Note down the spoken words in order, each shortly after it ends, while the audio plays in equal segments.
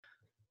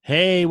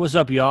Hey, what's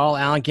up, y'all?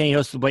 Alan Kenny,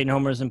 host of the Blatant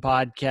Homers and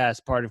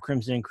Podcast, part of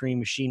Crimson and Cream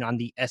Machine on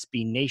the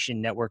SB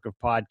Nation network of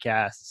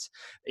podcasts.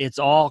 It's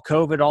all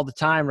COVID all the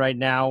time right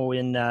now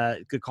in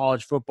the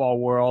college football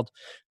world.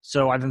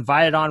 So I've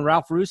invited on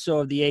Ralph Russo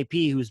of the AP,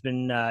 who's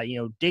been,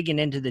 digging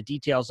into the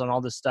details on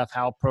all this stuff,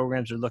 how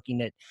programs are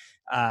looking at,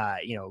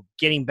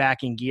 getting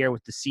back in gear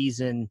with the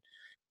season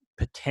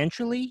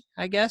potentially,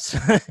 I guess,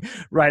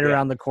 right Yeah.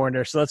 around the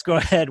corner. So let's go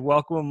ahead,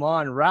 welcome him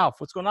on. Ralph,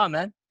 what's going on,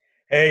 man?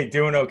 Hey,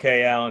 doing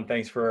okay, Alan.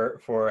 Thanks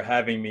for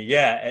having me.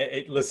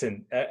 Yeah,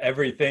 listen,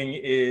 everything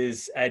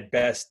is at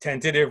best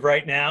tentative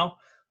right now,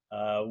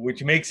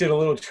 which makes it a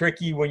little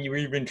tricky when you're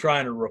even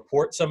trying to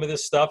report some of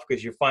this stuff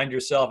because you find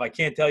yourself. I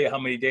can't tell you how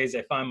many days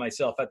I find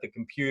myself at the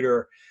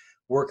computer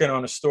working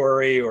on a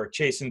story or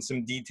chasing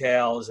some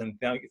details and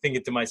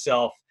thinking to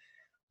myself,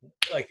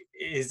 like,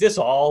 is this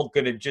all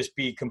going to just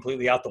be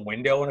completely out the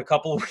window in a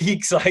couple of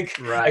weeks? Like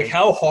Right.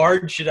 how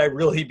hard should I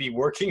really be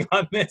working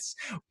on this?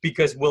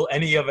 Because will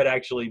any of it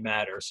actually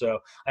matter? So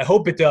I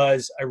hope it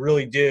does. I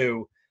really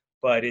do.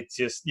 But it's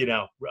just,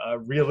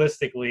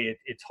 realistically,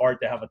 it's hard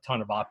to have a ton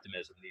of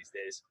optimism these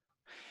days.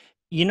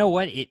 You know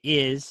what it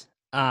is?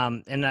 I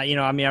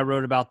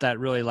wrote about that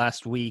really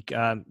last week.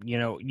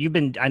 You've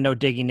been, I know,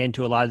 digging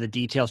into a lot of the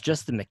details,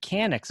 just the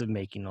mechanics of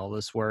making all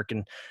this work.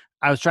 And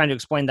I was trying to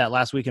explain that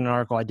last week in an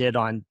article I did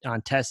on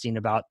testing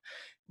about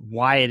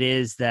why it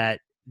is that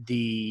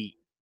the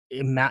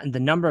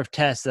number of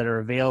tests that are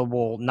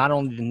available, not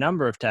only the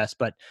number of tests,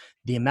 but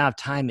the amount of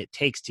time it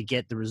takes to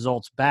get the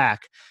results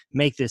back,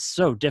 make this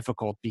so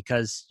difficult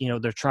because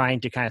they're trying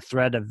to kind of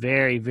thread a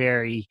very,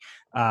 very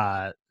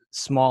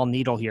small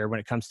needle here when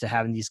it comes to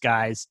having these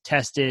guys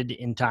tested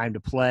in time to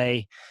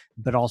play,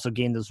 but also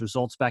gain those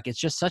results back. It's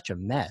just such a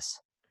mess.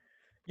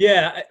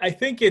 Yeah, I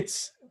think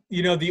it's,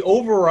 the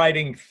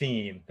overriding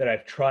theme that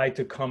I've tried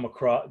to come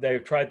across, that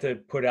I've tried to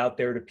put out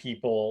there to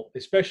people,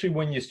 especially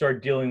when you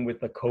start dealing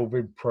with the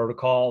COVID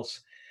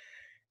protocols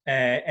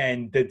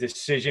and the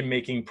decision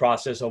making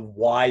process of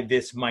why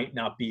this might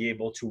not be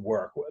able to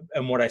work.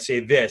 And when I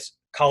say this,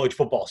 college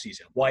football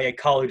season, why a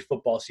college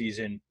football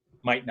season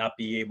might not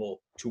be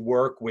able to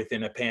work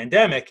within a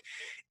pandemic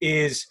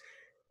is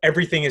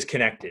everything is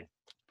connected.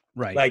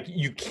 Right. Like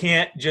you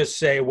can't just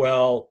say,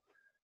 well,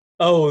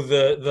 oh,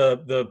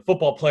 the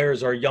football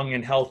players are young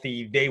and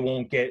healthy, they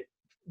won't get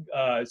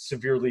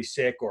severely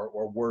sick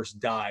or worse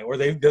die, or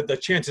the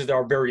chances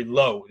are very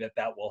low that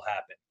that will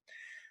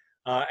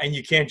happen. And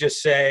you can't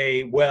just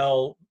say,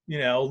 well,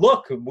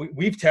 look,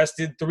 we've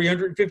tested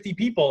 350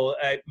 people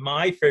at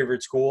my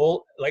favorite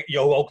school. Like,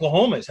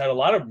 Oklahoma's had a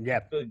lot of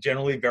Yeah.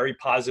 generally very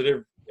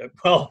positive,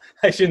 well,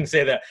 I shouldn't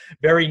say that,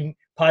 very Yeah.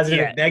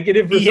 positive,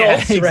 negative Yeah.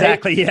 results, right?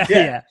 Exactly. Yeah. Yeah.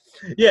 Yeah.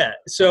 Yeah.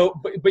 So,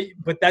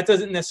 but that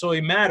doesn't necessarily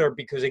matter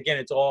because, again,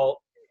 it's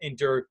all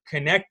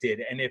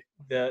interconnected. And if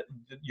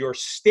your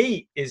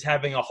state is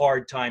having a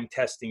hard time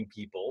testing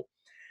people,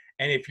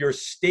 and if your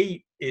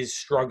state is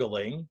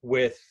struggling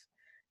with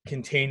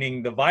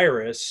containing the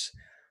virus,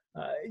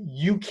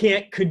 you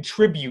can't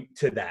contribute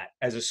to that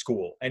as a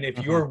school. And if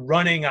Mhm. you're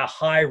running a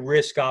high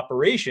risk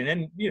operation,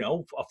 and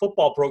a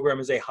football program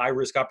is a high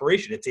risk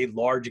operation, it's a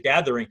large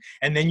gathering,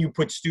 and then you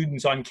put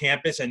students on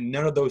campus and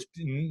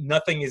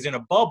nothing is in a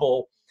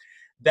bubble,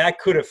 that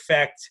could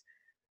affect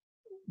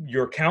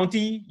your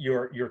county,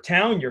 your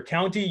town, your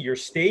county, your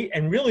state,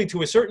 and really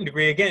to a certain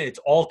degree, again, it's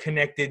all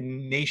connected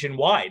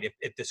nationwide.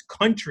 If this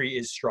country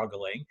is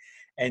struggling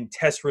and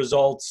test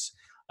results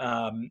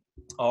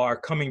are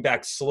coming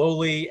back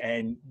slowly,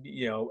 and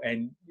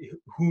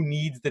who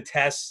needs the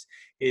tests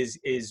is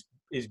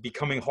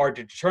becoming hard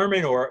to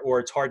determine, or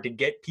it's hard to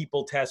get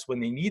people tests when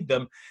they need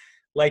them.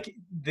 Like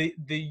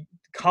the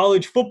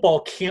college football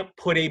can't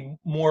put a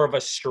more of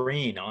a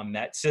strain on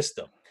that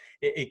system.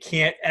 It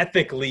can't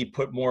ethically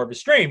put more of a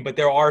strain, but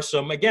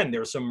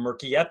there's some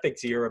murky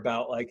ethics here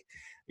about, like,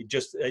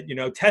 just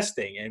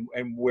testing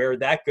and where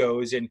that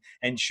goes, and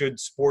should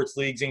sports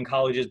leagues and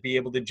colleges be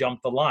able to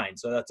jump the line.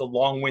 So that's a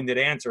long-winded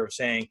answer of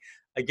saying,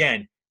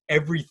 again,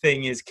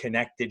 everything is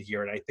connected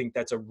here, and I think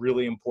that's a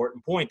really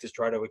important point to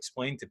try to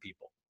explain to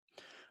people.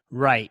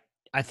 Right.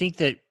 I think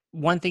that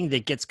one thing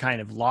that gets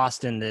kind of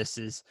lost in this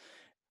is,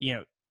 you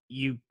know,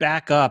 you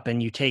back up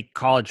and you take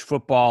college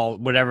football,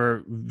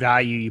 whatever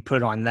value you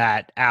put on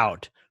that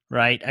out,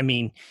 right? I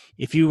mean,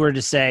 if you were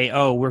to say,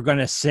 oh, we're going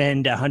to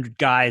send 100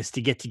 guys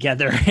to get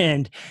together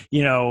and,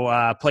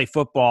 play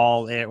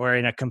football or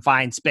in a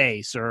confined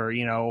space or,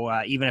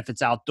 even if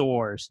it's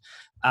outdoors,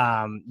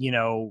 um, you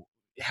know,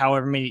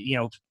 however many,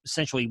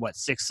 essentially what,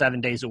 6,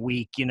 7 days a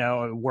week,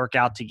 work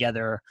out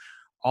together,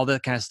 all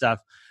that kind of stuff,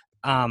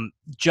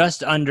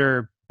 just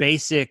under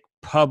basic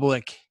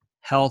public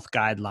health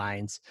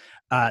guidelines,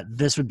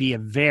 this would be a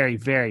very,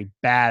 very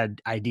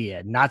bad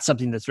idea, not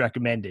something that's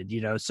recommended,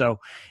 So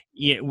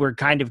we're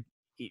kind of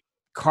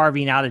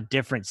carving out a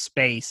different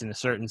space in a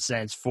certain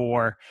sense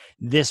for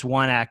this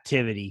one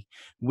activity,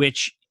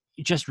 which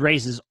just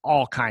raises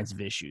all kinds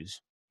of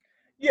issues.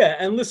 Yeah,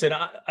 and listen,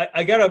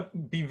 I gotta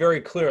be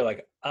very clear.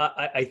 Like,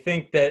 I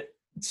think that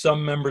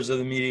some members of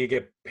the media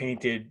get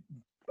painted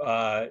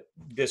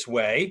this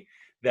way,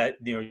 that,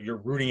 you're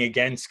rooting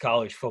against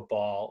college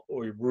football,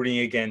 or you're rooting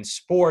against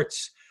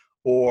sports,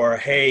 or,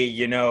 hey,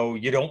 you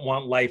don't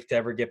want life to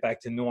ever get back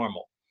to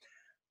normal.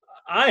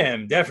 I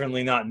am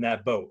definitely not in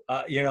that boat.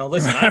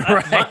 Listen,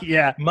 Right.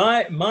 Yeah.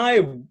 my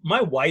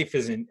wife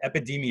is an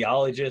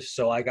epidemiologist,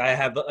 so like I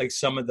have like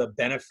some of the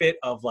benefit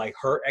of like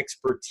her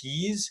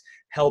expertise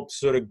helps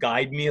sort of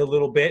guide me a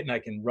little bit, and I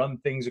can run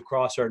things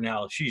across her.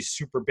 Now she's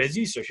super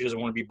busy, so she doesn't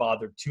want to be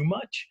bothered too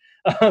much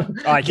Oh,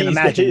 I can these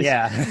imagine. days.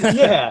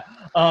 Yeah.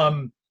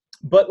 Yeah.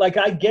 But like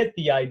I get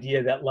the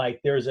idea that like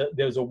there's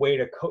a way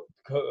to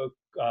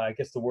I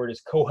guess the word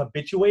is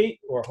cohabituate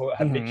or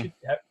Hmm. with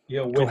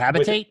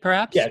Cohabitate,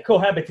 perhaps. yeah,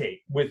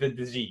 cohabitate with a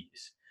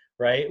disease,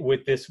 right?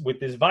 With this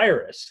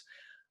virus.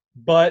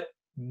 But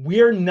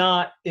we're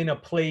not in a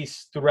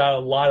place throughout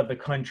a lot of the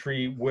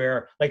country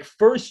where like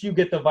first you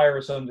get the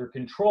virus under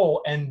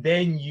control and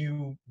then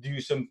you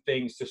do some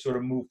things to sort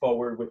of move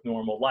forward with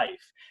normal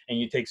life, and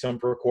you take some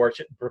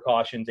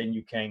precautions and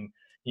you can,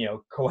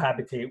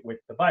 cohabitate with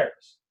the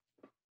virus.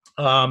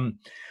 um,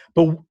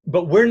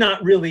 but we're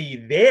not really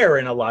there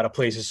in a lot of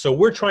places, so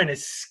we're trying to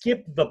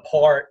skip the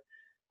part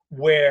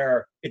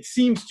where it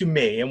seems to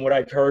me, and what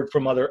I've heard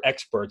from other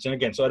experts, and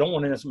again, so I don't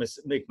want to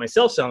make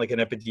myself sound like an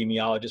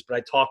epidemiologist, but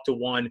I talked to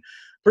one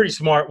pretty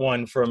smart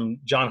one from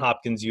Johns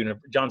Hopkins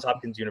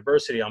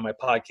University on my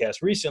podcast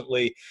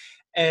recently,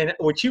 and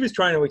what she was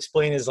trying to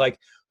explain is like,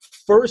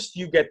 first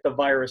you get the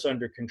virus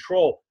under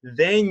control,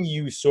 then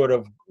you sort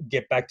of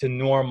get back to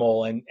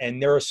normal, and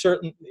there are so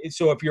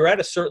if you're at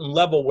a certain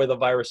level where the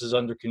virus is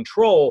under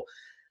control,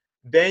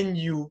 then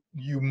you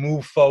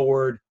move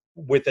forward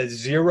with a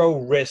zero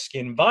risk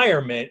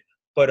environment,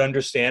 but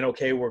understand,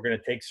 okay, we're going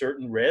to take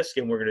certain risk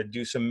and we're going to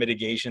do some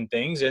mitigation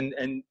things and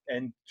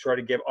try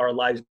to get our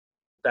lives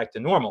back to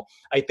normal.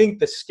 I think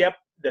the step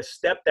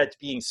that's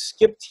being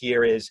skipped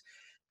here is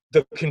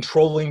the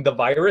controlling the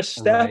virus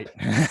step.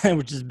 Right.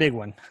 Which is a big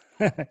one.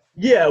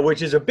 Yeah,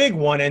 which is a big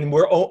one, and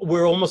we're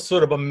almost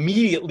sort of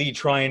immediately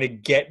trying to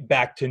get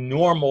back to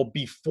normal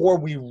before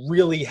we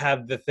really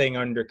have the thing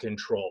under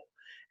control.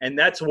 And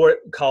that's what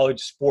college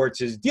sports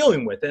is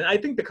dealing with. And I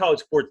think the college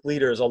sports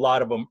leaders, a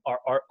lot of them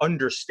are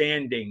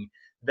understanding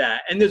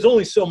that. And there's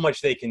only so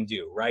much they can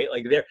do, right?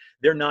 Like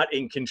they're not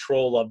in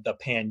control of the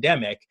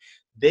pandemic.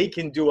 They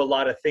can do a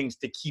lot of things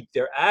to keep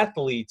their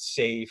athletes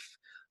safe.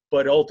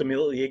 But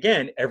ultimately,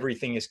 again,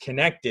 everything is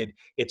connected.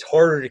 It's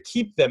harder to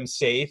keep them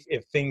safe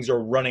if things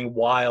are running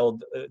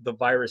wild, the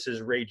virus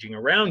is raging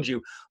around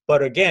you.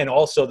 But again,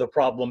 also the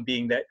problem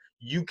being that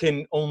you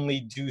can only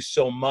do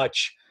so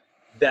much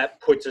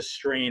that puts a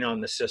strain on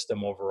the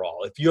system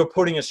overall. If you're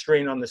putting a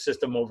strain on the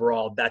system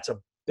overall, that's a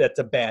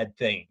bad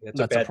thing. That's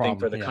a That's a bad thing for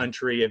problem. the Yeah.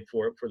 country and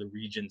for the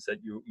regions that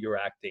you're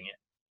acting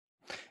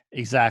in.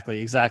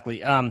 Exactly.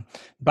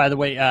 By the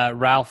way,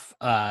 Ralph,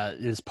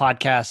 his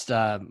podcast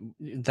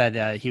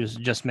that he was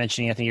just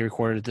mentioning, I think he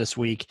recorded it this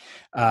week.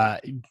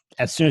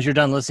 As soon as you're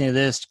done listening to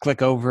this,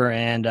 click over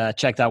and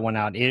check that one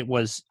out. It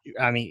was,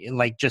 I mean,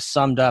 like just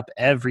summed up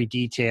every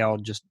detail,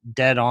 just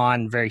dead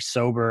on, very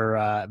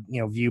sober,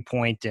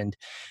 viewpoint, and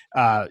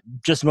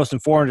just the most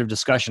informative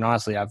discussion.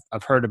 Honestly,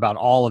 I've heard about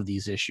all of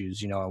these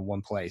issues, in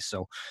one place.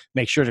 So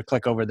make sure to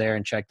click over there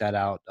and check that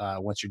out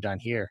once you're done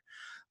here.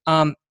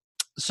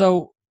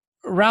 So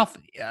Ralph,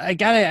 I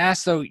gotta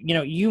ask though,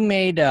 you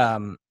made a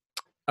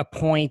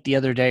point the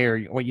other day, or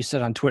what you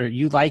said on Twitter.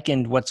 You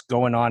likened what's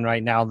going on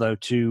right now though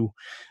to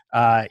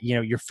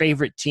your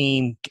favorite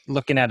team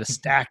looking at a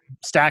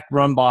stacked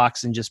run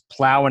box and just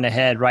plowing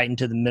ahead right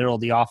into the middle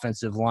of the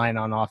offensive line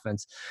on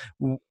offense.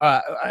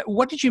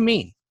 What did you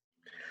mean?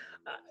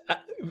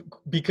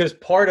 Because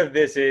part of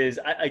this is,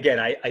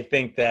 I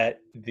think that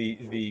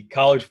the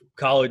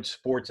college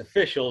sports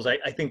officials, I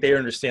think they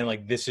understand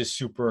like this is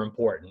super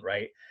important,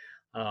 right?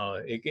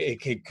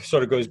 It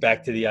sort of goes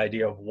back to the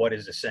idea of what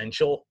is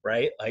essential,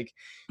 right? Like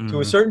to a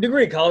Mm-hmm. certain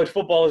degree, college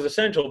football is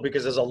essential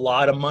because there's a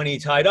lot of money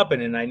tied up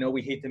in it. And I know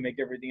we hate to make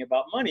everything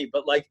about money,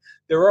 but like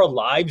there are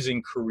lives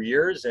and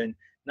careers and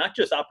not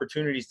just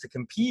opportunities to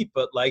compete,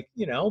 but like,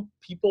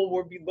 people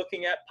will be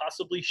looking at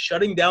possibly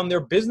shutting down their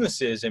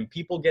businesses and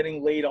people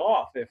getting laid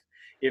off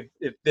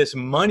if this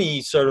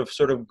money sort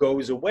of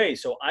goes away.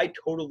 So I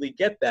totally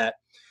get that.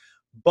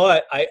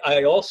 But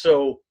I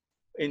also,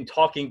 in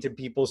talking to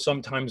people,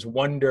 sometimes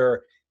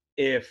wonder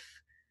if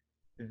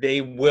they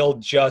will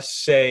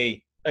just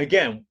say,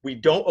 again,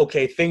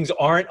 things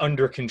aren't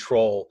under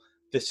control.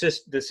 The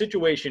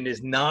situation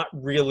is not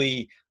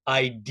really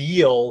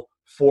ideal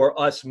for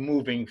us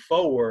moving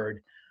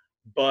forward,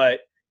 but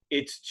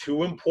it's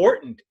too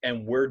important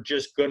and we're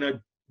just going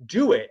to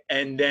do it.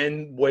 And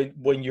then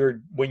when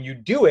you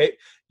do it,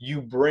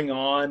 you bring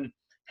on,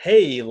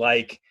 hey,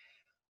 like,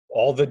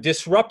 all the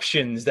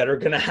disruptions that are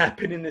going to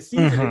happen in the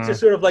season. Mm-hmm. It's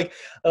just sort of like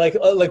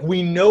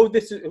we know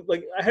this is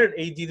like, I had an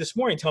AD this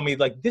morning tell me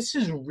like, this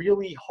is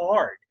really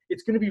hard.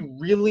 It's going to be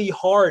really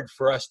hard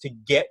for us to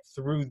get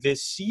through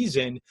this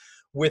season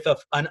with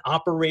an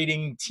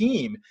operating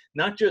team,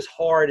 not just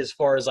hard as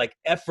far as like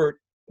effort,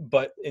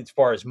 but as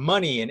far as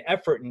money and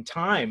effort and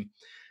time.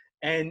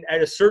 And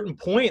at a certain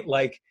point,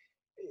 like,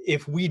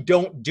 if we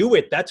don't do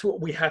it, that's what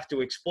we have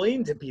to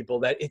explain to people,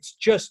 that it's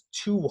just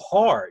too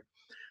hard.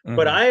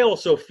 But Mhm. I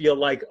also feel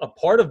like a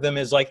part of them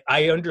is like,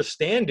 I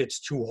understand it's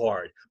too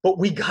hard, but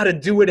we got to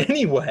do it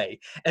anyway.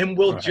 And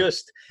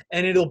Right.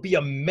 and it'll be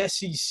a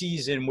messy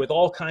season with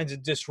all kinds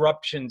of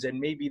disruptions, and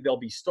maybe there'll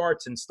be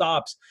starts and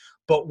stops,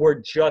 but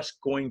we're just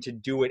going to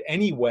do it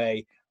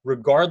anyway,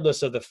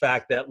 regardless of the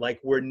fact that, like,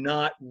 we're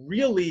not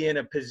really in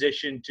a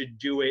position to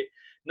do it,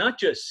 not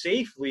just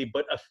safely,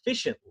 but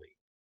efficiently.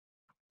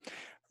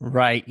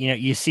 Right.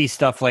 You see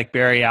stuff like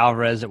Barry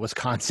Alvarez at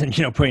Wisconsin,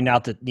 putting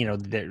out that,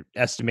 they're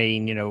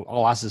estimating,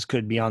 losses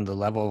could be on the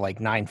level of like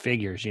nine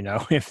figures,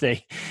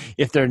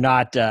 if they're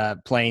not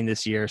playing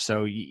this year.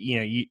 So,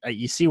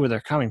 you see where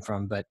they're coming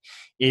from, but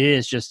it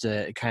is just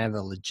a kind of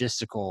a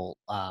logistical,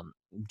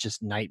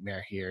 just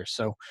nightmare here.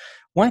 So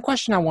one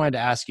question I wanted to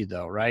ask you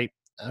though, right?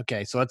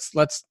 Okay. So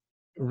let's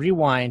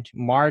rewind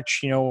March,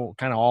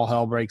 kind of all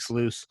hell breaks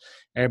loose.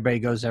 Everybody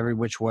goes every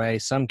which way.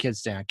 Some kids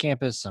stay on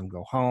campus, some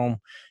go home.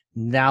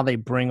 Now they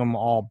bring them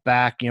all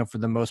back, for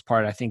the most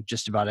part. I think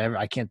just about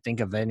I can't think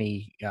of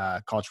any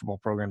college football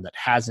program that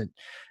hasn't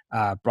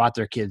brought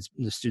their kids,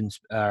 the students,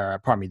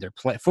 pardon me, their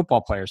football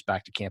players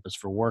back to campus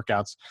for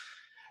workouts.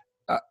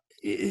 Uh,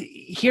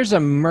 Here's a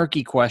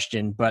murky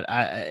question, but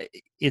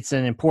it's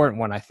an important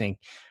one, I think.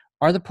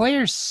 Are the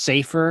players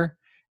safer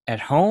at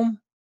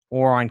home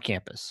or on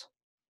campus?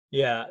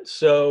 Yeah.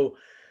 So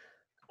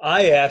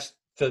I asked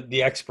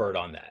the expert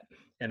on that.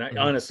 And I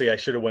Mhm. honestly, I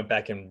should have went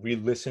back and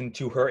re-listened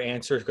to her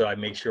answers, because I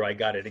make sure I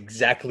got it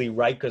exactly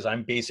right, because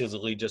I'm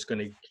basically just going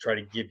to try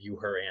to give you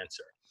her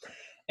answer.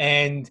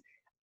 And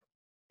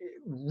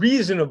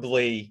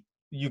reasonably,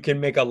 you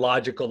can make a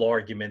logical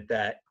argument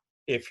that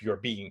if you're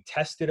being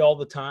tested all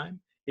the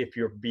time, if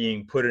you're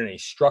being put in a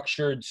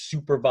structured,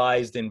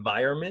 supervised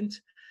environment,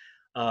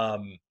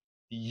 um,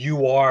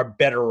 you are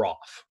better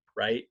off,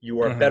 right?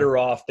 You are Mhm. better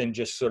off than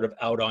just sort of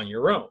out on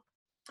your own.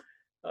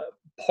 Uh,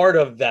 Part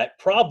of that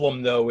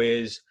problem, though,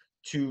 is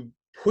to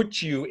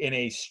put you in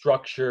a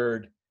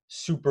structured,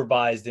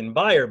 supervised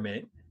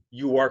environment,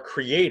 you are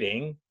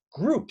creating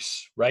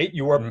groups, right?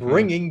 You are Mhm.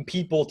 bringing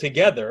people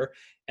together,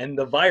 and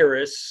the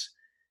virus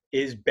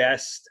is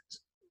best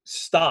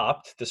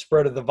stopped. The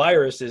spread of the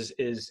virus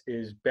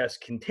is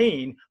best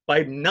contained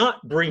by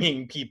not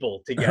bringing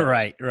people together,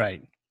 Right.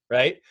 Right.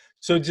 right?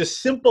 So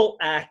just simple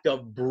act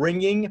of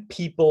bringing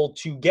people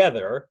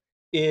together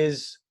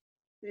is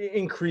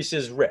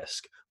increases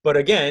risk. But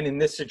again, in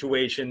this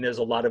situation, there's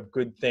a lot of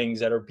good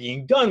things that are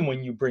being done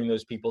when you bring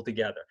those people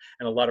together,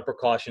 and a lot of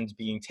precautions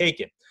being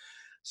taken.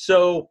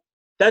 So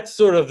that's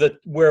sort of the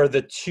where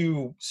the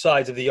two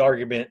sides of the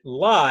argument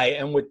lie.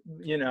 And what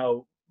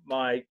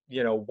my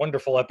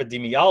wonderful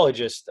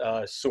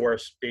epidemiologist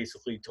source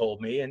basically told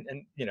me,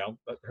 and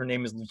her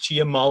name is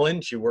Lucia Mullen.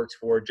 She works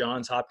for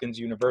Johns Hopkins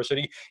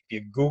University. If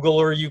you Google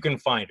her, you can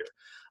find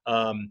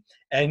her.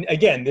 And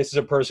again, this is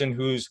a person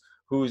who's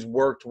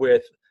worked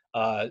with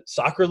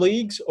soccer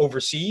leagues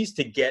overseas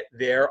to get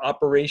their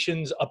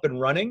operations up and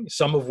running,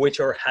 some of which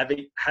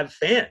have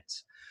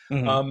fans.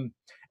 Mhm. Um,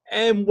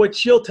 and what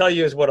she'll tell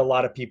you is what a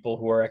lot of people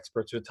who are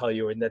experts will tell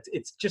you, and that's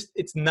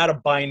it's not a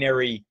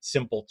binary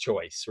simple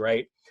choice,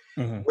 right?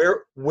 Mhm.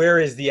 Where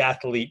is the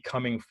athlete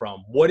coming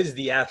from? What does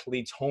the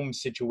athlete's home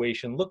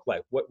situation look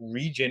like? What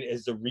region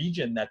is the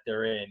region that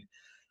they're in?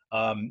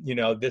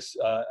 This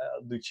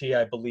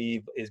Lucia, I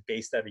believe, is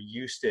based out of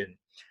Houston.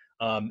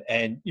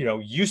 And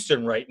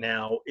Houston right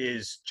now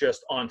is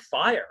just on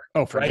fire,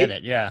 Oh, forget right?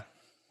 it. Yeah.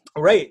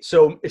 Right.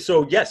 So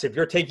yes, if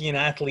you're taking an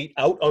athlete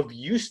out of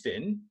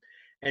Houston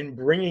and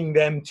bringing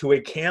them to a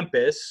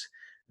campus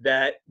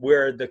that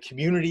where the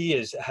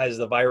community has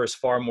the virus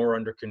far more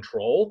under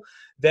control,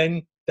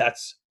 then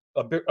that's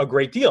a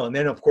great deal. And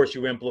then of course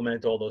you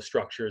implement all those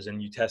structures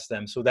and you test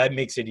them, so that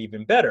makes it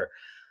even better.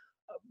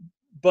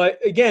 But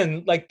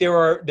again, like there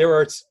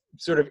are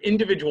sort of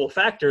individual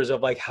factors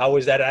of, like, how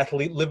is that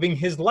athlete living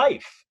his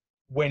life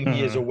when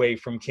he is Mhm. away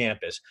from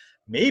campus?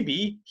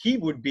 Maybe he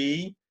would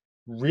be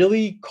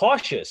really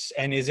cautious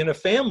and is in a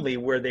family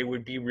where they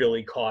would be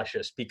really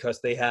cautious because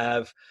they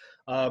have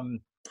um,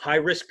 high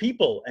risk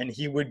people, and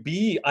he would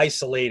be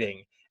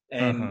isolating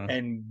Mhm.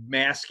 and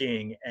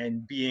masking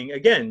and being,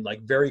 again,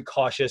 like, very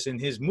cautious in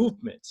his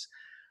movements,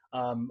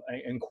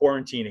 and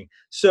quarantining.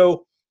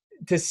 So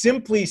to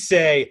simply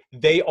say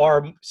they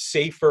are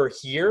safer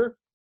here,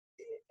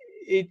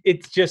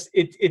 it's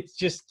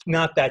just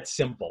not that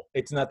simple.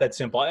 It's not that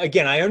simple.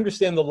 Again, I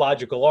understand the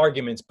logical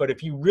arguments, but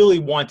if you really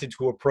wanted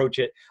to approach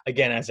it,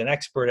 again, as an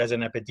expert, as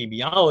an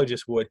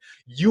epidemiologist would,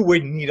 you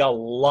would need a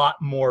lot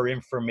more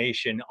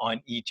information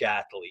on each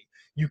athlete.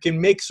 You can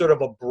make sort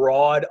of a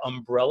broad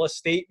umbrella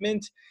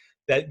statement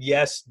that,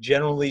 yes,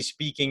 generally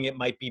speaking, it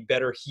might be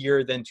better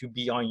here than to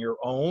be on your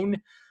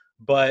own,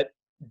 but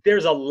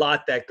there's a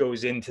lot that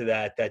goes into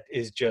that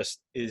is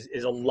just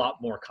is a lot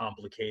more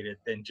complicated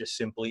than just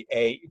simply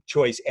A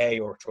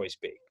or choice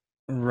B.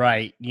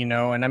 Right.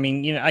 And I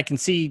mean, I can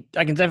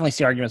definitely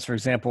see arguments, for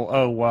example,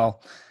 oh,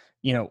 well,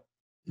 you know,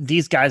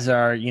 these guys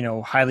are,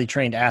 highly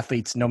trained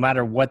athletes. No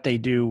matter what they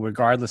do,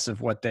 regardless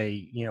of what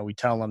they, we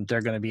tell them,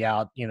 they're going to be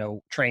out,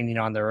 training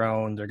on their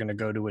own. They're going to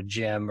go to a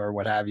gym or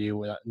what have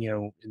you,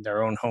 in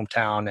their own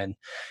hometown, and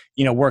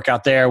work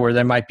out there where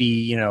there might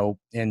be,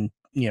 in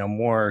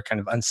more kind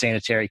of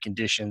unsanitary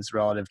conditions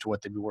relative to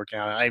what they'd be working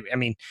on. I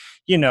mean,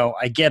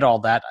 I get all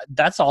that.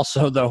 That's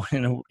also, though,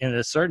 in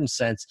a certain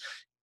sense,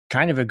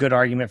 kind of a good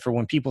argument for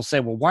when people say,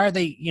 well, why are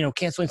they,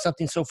 canceling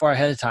something so far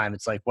ahead of time?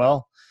 It's like,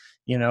 well,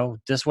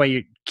 this way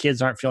your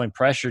kids aren't feeling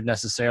pressured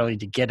necessarily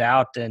to get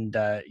out and,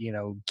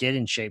 get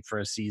in shape for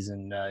a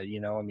season. I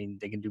mean,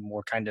 they can do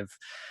more kind of,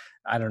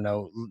 I don't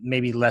know,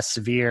 maybe less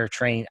severe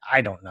training. I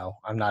don't know.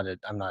 I'm not a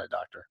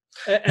doctor.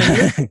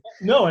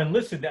 No, and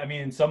listen, I mean,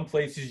 in some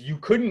places you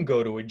couldn't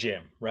go to a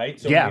gym, right?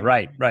 So yeah,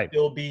 right.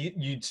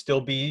 you'd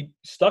still be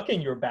stuck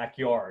in your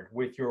backyard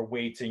with your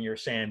weights and your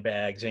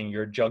sandbags and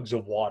your jugs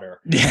of water.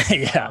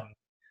 Yeah.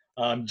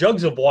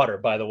 Jugs of water,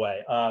 by the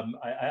way.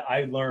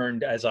 I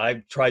learned as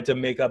I tried to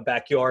make a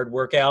backyard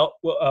workout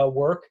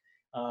work.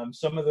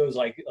 Some of those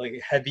like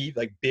heavy,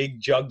 like big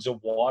jugs of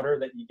water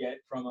that you get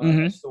from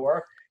a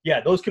store. Yeah,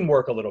 those can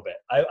work a little bit.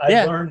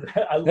 I learned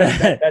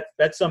that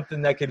that's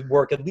something that could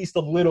work at least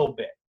a little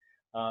bit.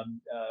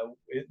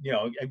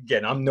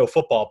 Again, I'm no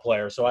football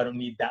player, so I don't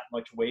need that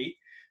much weight.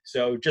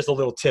 So just a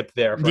little tip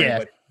there for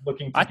anybody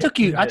looking. I took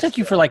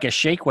you for like a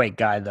shake weight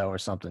guy though, or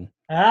something.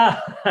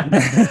 The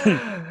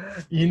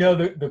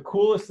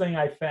coolest thing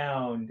I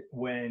found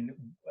when,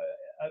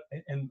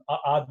 and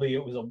oddly,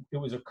 it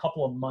was a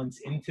couple of months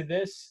into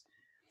this,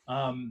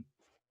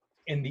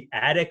 in the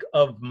attic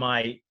of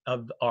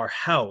our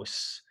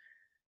house,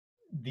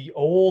 the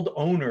old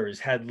owners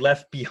had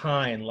left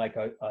behind like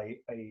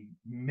a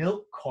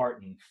milk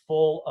carton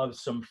full of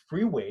some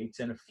free weights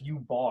and a few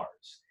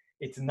bars.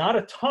 It's not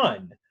a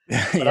ton,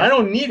 but I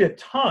don't need a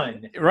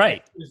ton. Right.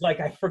 It was like,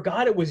 I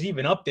forgot it was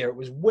even up there. It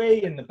was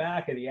way in the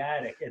back of the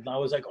attic. And I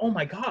was like, oh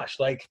my gosh,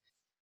 like,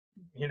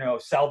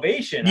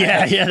 salvation.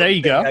 Yeah. There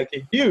you go. I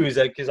could use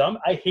it because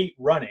I hate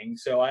running.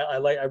 So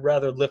I'd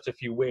rather lift a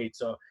few weights.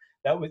 So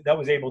that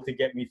was able to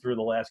get me through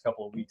the last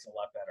couple of weeks a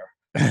lot better.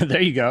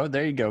 There you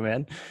go,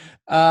 man.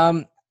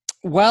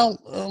 Well,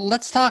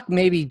 let's talk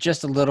maybe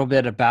just a little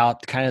bit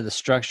about kind of the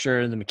structure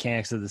and the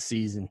mechanics of the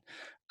season.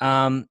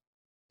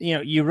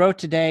 You wrote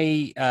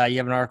today, you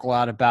have an article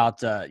out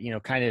about,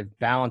 kind of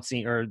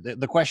balancing or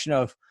the question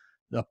of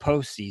the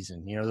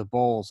postseason, the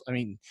bowls. I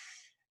mean,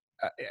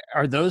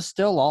 are those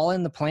still all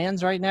in the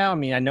plans right now? I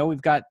mean, I know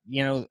we've got,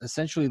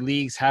 essentially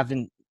leagues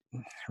haven't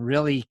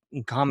really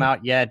come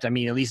out yet. I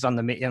mean, at least in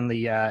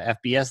the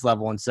FBS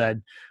level, and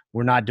said,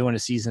 we're not doing a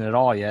season at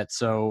all yet.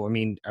 So, I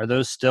mean, are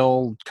those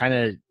still kind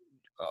of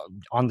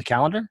on the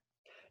calendar?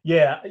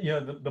 Yeah.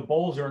 The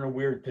bowls are in a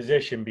weird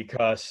position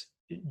because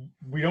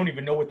we don't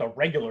even know what the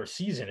regular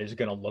season is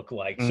going to look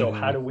like. So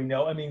how do we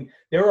know? I mean,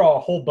 there are a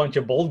whole bunch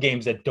of bowl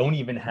games that don't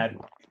even have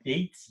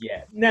dates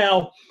yet.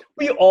 Now,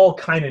 we all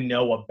kind of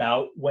know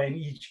about when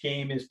each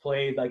game is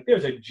played. Like,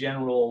 there's a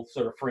general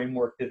sort of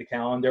framework to the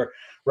calendar,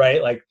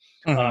 right? Like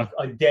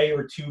a day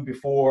or two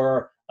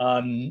before,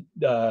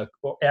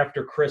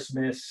 after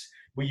Christmas,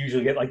 we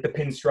usually get like the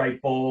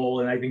Pinstripe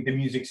Bowl and I think the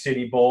Music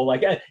City Bowl.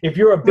 Like, if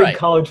you're a big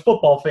college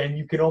football fan,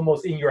 you can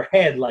almost in your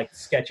head like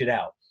sketch it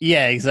out.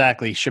 Yeah,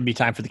 exactly. Should be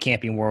time for the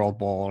Camping World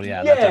Bowl.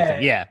 Yeah, yeah, that type of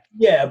thing.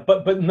 Yeah.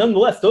 But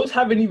nonetheless, those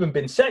haven't even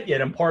been set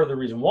yet. And part of the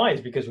reason why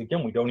is because,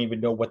 again, we don't even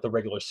know what the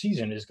regular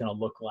season is going to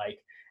look like.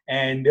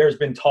 And there's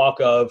been talk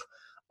of,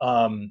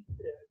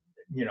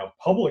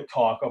 public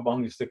talk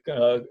amongst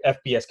the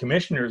FBS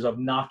commissioners of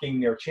knocking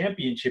their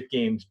championship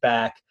games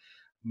back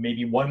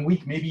maybe 1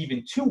 week, maybe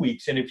even 2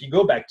 weeks. And if you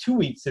go back 2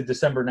 weeks to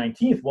December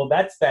 19th, well,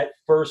 that's that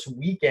first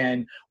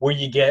weekend where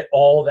you get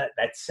all that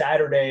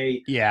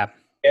Saturday. Yeah.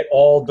 Get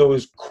all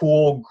those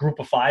cool group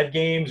of 5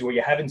 games where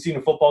you haven't seen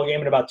a football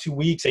game in about 2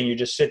 weeks and you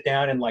just sit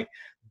down and like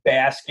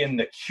bask in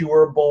the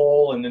Cure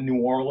Bowl and the New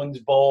Orleans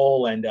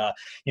Bowl and,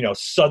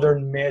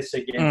 Southern Miss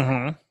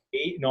against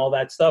State and all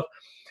that stuff.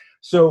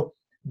 So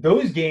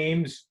those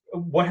games,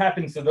 what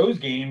happens to those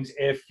games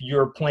if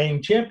you're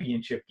playing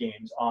championship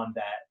games on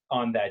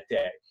that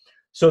day?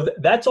 So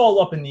that's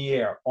all up in the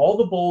air. All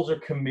the bowls are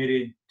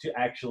committed to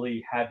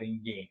actually having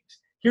games.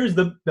 Here's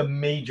the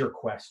major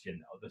question,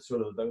 though, the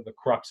sort of the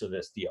crux of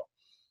this deal.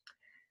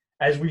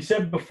 As we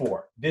said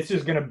before, this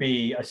is going to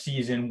be a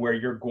season where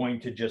you're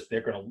going to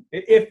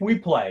if we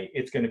play,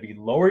 it's going to be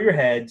lower your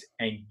heads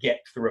and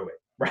get through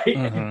it, right?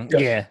 And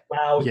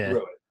plow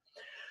through it.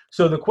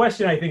 So the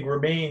question I think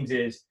remains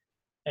is,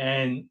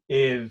 and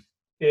if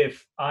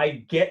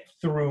I get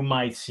through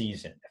my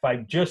season, if I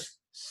just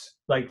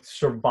like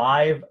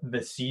survive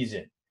the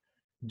season,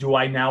 do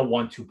I now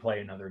want to play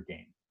another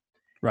game?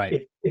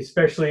 Right.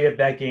 Especially if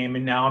that game,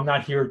 and now I'm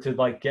not here to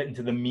like get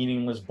into the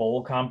meaningless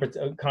bowl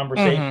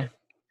conversation,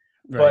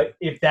 but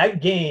if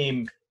that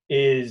game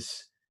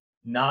is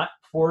not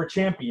for a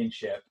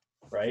championship,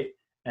 right?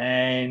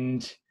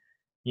 And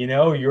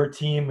your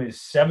team is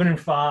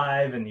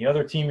 7-5 and the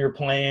other team you're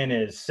playing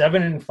is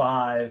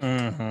 7-5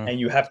 and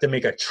you have to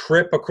make a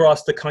trip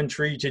across the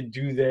country to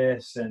do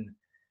this. And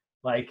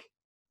like,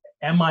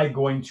 am I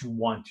going to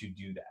want to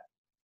do that?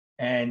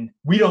 And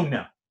we don't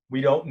know.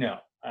 We don't know.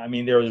 I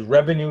mean, there's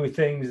revenue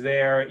things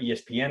there.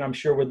 ESPN, I'm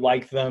sure, would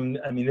like them.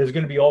 I mean, there's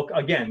going to be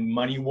again,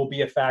 money will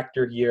be a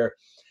factor here.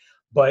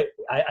 But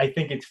I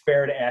think it's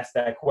fair to ask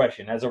that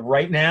question. As of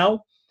right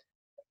now,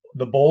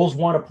 the bowls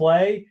want to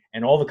play,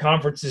 and all the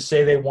conferences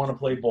say they want to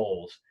play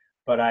bowls.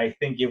 But I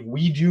think if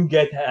we do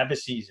get to have a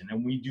season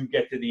and we do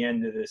get to the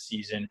end of this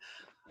season,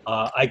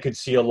 I could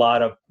see a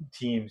lot of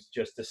teams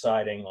just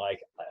deciding, like,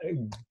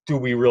 do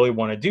we really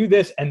want to do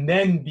this? And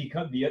then the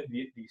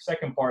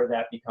second part of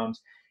that becomes,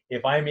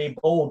 if I'm a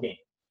bowl game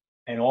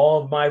and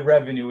all of my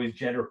revenue is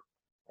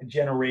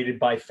generated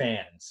by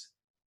fans,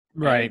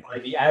 right? By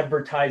the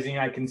advertising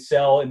I can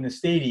sell in the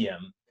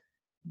stadium,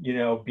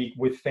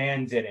 with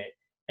fans in it,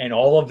 and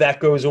all of that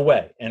goes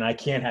away, and I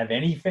can't have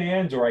any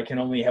fans, or I can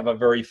only have a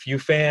very few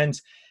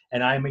fans,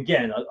 and I'm,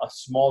 again, a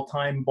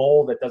small-time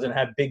bowl that doesn't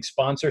have big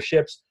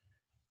sponsorships,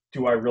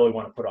 do I really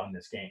want to put on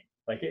this game?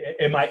 Like,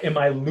 am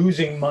I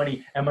losing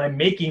money? Am I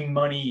making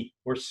money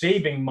or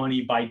saving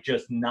money by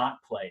just not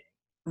playing?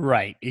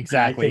 Right,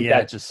 exactly.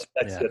 Yeah, that's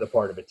the other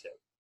part of it too.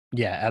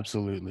 Yeah,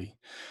 absolutely.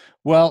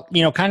 Well,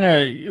 kind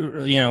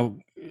of,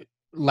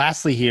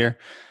 lastly here,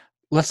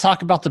 let's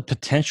talk about the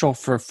potential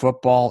for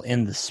football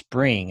in the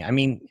spring. I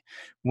mean,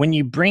 when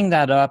you bring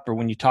that up, or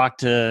when you talk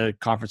to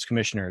conference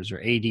commissioners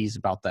or ADs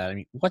about that, I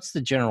mean, what's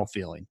the general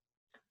feeling?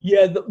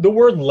 Yeah, the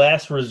word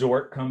last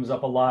resort comes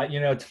up a lot.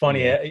 It's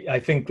funny. Yeah. I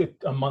think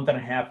a month and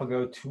a half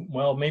ago,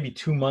 maybe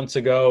 2 months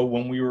ago,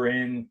 when we were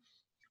in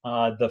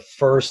the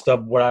first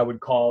of what I would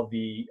call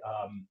the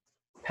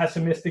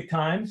pessimistic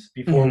times,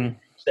 before we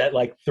reached that,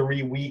 like,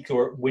 3 weeks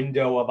or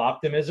window of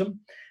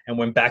optimism and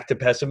went back to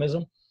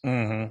pessimism.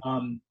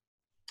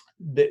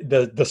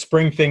 The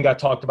spring thing got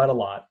talked about a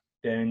lot.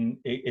 Then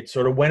it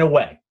sort of went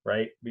away,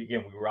 right?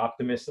 Again, we were a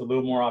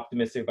little more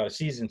optimistic about a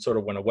season, sort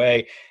of went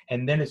away.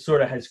 And then it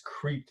sort of has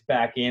creeped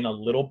back in a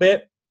little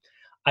bit.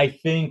 I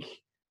think,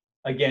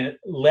 again,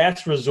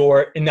 last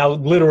resort, and now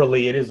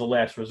literally it is the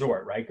last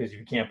resort, right? Because if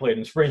you can't play it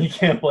in spring, you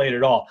can't play it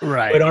at all.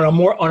 Right. But on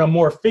a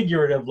more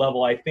figurative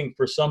level, I think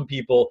for some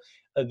people,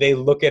 they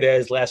look at it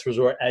as last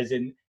resort, as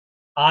in,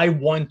 I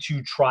want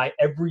to try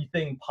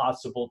everything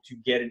possible to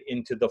get it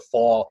into the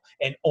fall,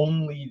 and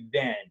only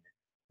then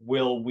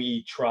will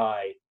we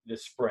try the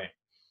spring.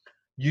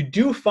 You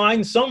do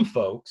find some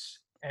folks,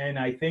 and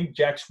I think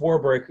Jack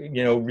Swarbrick,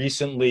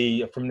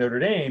 recently from Notre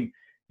Dame,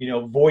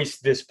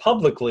 voiced this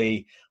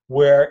publicly,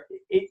 where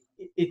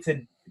it's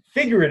a,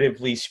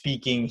 figuratively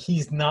speaking,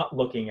 he's not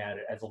looking at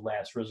it as a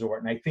last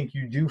resort. And I think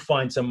you do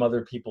find some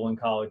other people in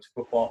college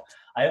football.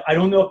 I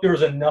don't know if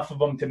there's enough of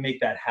them to make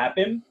that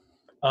happen.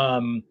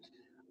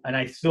 And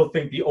I still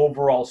think the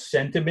overall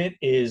sentiment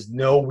is,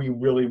 no, we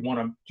really want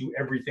to do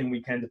everything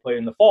we can to play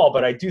in the fall.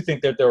 But I do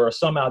think that there are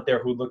some out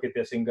there who look at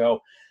this and go,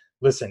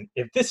 listen,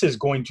 if this is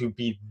going to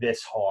be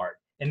this hard,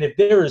 and if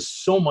there is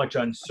so much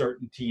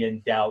uncertainty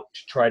and doubt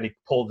to try to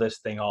pull this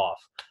thing off,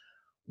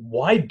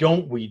 why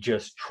don't we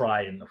just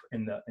try in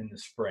the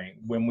spring,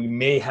 when we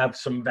may have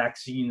some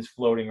vaccines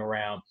floating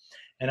around?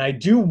 And I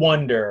do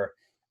wonder,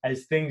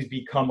 as things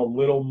become a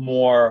little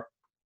more,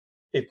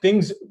 if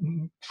things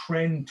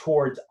trend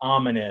towards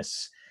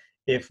ominous,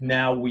 if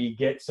now we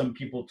get some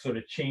people to sort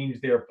of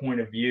change their point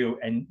of view,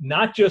 and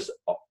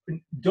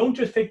don't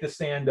just take the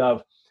stand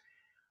of,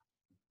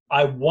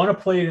 I want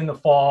to play it in the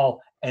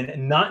fall,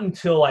 and not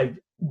until I've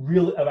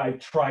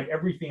tried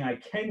everything I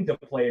can to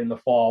play in the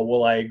fall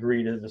will I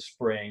agree to the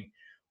spring,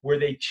 where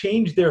they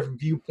change their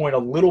viewpoint a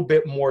little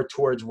bit more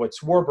towards what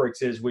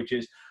Swarbrick's is, which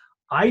is,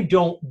 I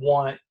don't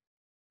want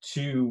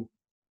to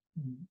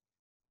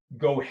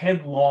go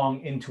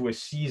headlong into a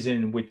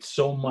season with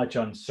so much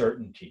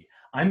uncertainty.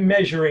 I'm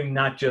measuring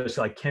not just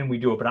like, can we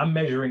do it, but I'm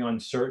measuring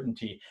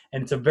uncertainty.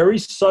 And it's a very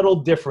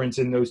subtle difference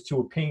in those two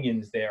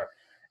opinions there.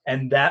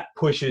 And that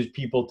pushes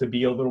people to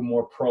be a little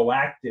more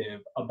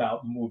proactive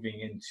about moving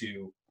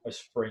into a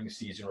spring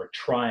season, or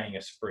trying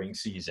a spring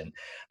season.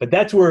 But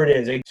that's where it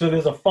is. So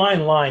there's a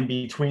fine line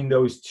between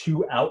those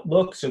two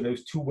outlooks, or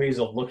those two ways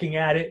of looking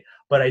at it.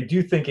 But I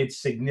do think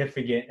it's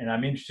significant, and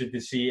I'm interested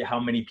to see how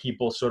many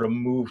people sort of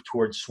move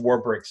towards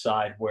Swarbrick's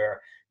side,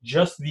 where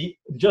just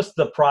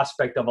the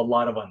prospect of a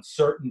lot of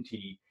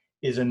uncertainty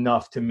is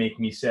enough to make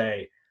me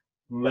say,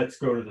 let's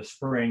go to the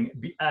spring,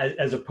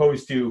 as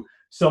opposed to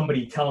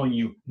somebody telling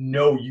you,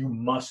 no, you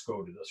must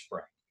go to the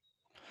spring.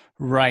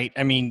 Right.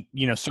 I mean,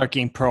 start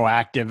getting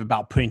proactive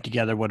about putting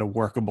together what a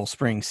workable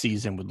spring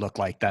season would look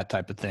like, that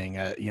type of thing.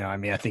 I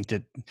mean, I think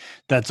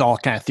that's all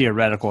kind of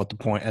theoretical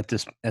at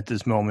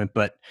this moment,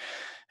 but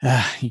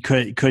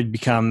it could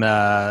become,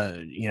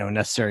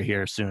 necessary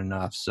here soon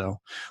enough.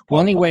 So,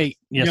 well, anyway,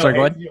 sorry,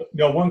 go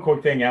ahead. One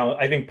quick thing, Alan.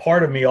 I think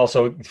part of me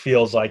also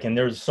feels like, and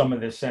there's some of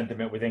this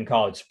sentiment within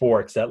college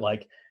sports, that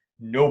like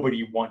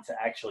nobody wants to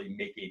actually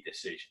make a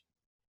decision.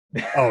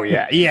 Oh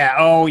yeah.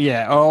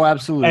 Oh,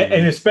 absolutely.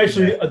 And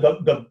especially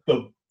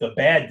the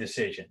bad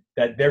decision,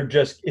 that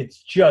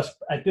it's just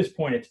at this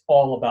point, it's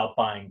all about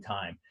buying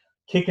time,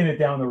 kicking it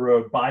down the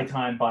road, buy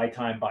time. But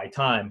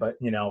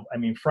I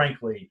mean,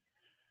 frankly,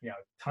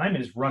 time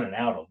is running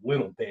out a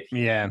little bit.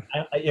 Yeah.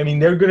 I mean,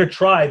 they're going to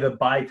try the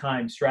buy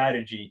time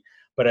strategy,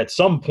 but at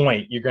some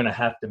point you're going to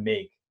have to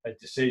make a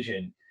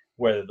decision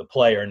whether to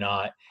play or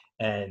not.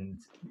 And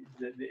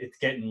it's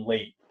getting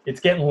late. It's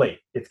getting late.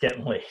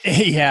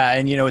 Yeah.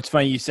 And, it's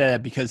funny you said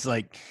that because,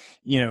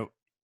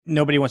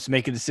 nobody wants to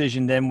make a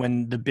decision. Then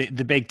when the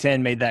Big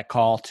Ten made that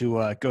call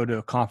to go to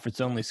a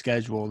conference-only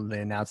schedule, they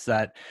announced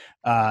that.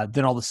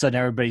 Then all of a sudden,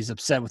 everybody's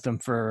upset with them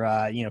for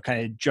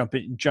kind of jump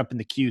in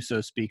the queue, so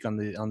to speak, on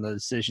the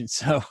decision.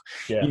 So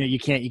yeah. You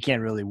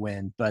can't really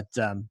win. But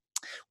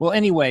well,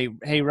 anyway,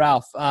 hey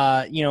Ralph,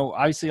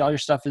 obviously all your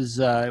stuff is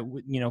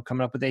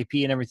coming up with AP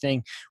and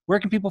everything. Where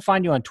can people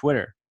find you on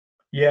Twitter?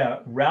 Yeah,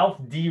 Ralph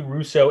D.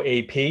 Russo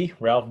AP.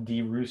 Ralph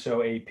D.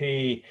 Russo AP.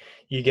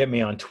 You get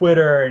me on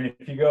Twitter, and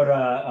if you go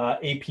to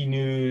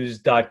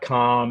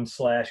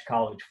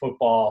apnews.com/college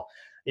football,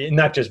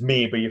 not just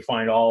me, but you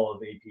find all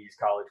of AP's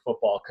college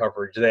football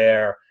coverage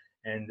there.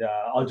 And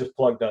I'll just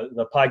plug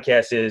the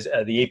podcast is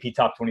the AP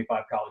Top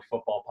 25 College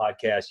Football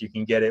Podcast. You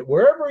can get it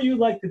wherever you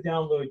like to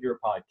download your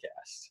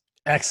podcast.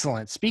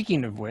 Excellent.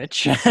 Speaking of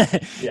which,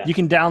 You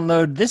can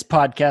download this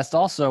podcast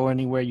also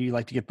anywhere you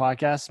like to get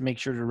podcasts. Make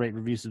sure to rate,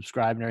 review,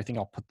 subscribe, and everything.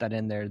 I'll put that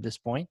in there at this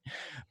point.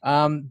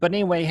 But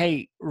anyway,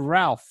 hey,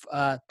 Ralph,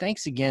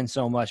 thanks again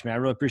so much, man. I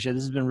really appreciate it.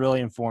 This has been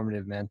really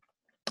informative, man.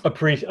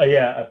 Appreciate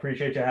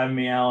you having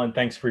me, Alan.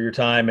 Thanks for your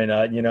time,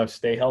 and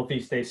stay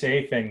healthy, stay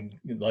safe, and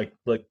like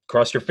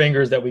cross your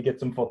fingers that we get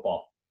some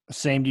football.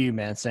 Same to you,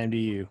 man. Same to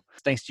you.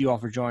 Thanks to you all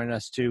for joining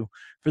us too.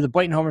 For the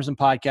Blatant Homerism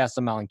Podcast,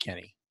 I'm Alan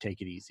Kenny. Take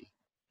it easy.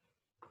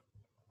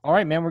 All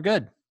right, man, we're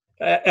good.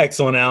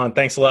 Excellent, Alan.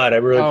 Thanks a lot. I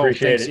really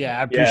appreciate it. Yeah,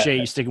 I appreciate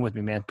you sticking with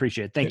me, man.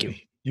 Appreciate it. Thank you.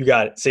 You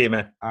got it. See you,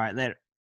 man. All right, later.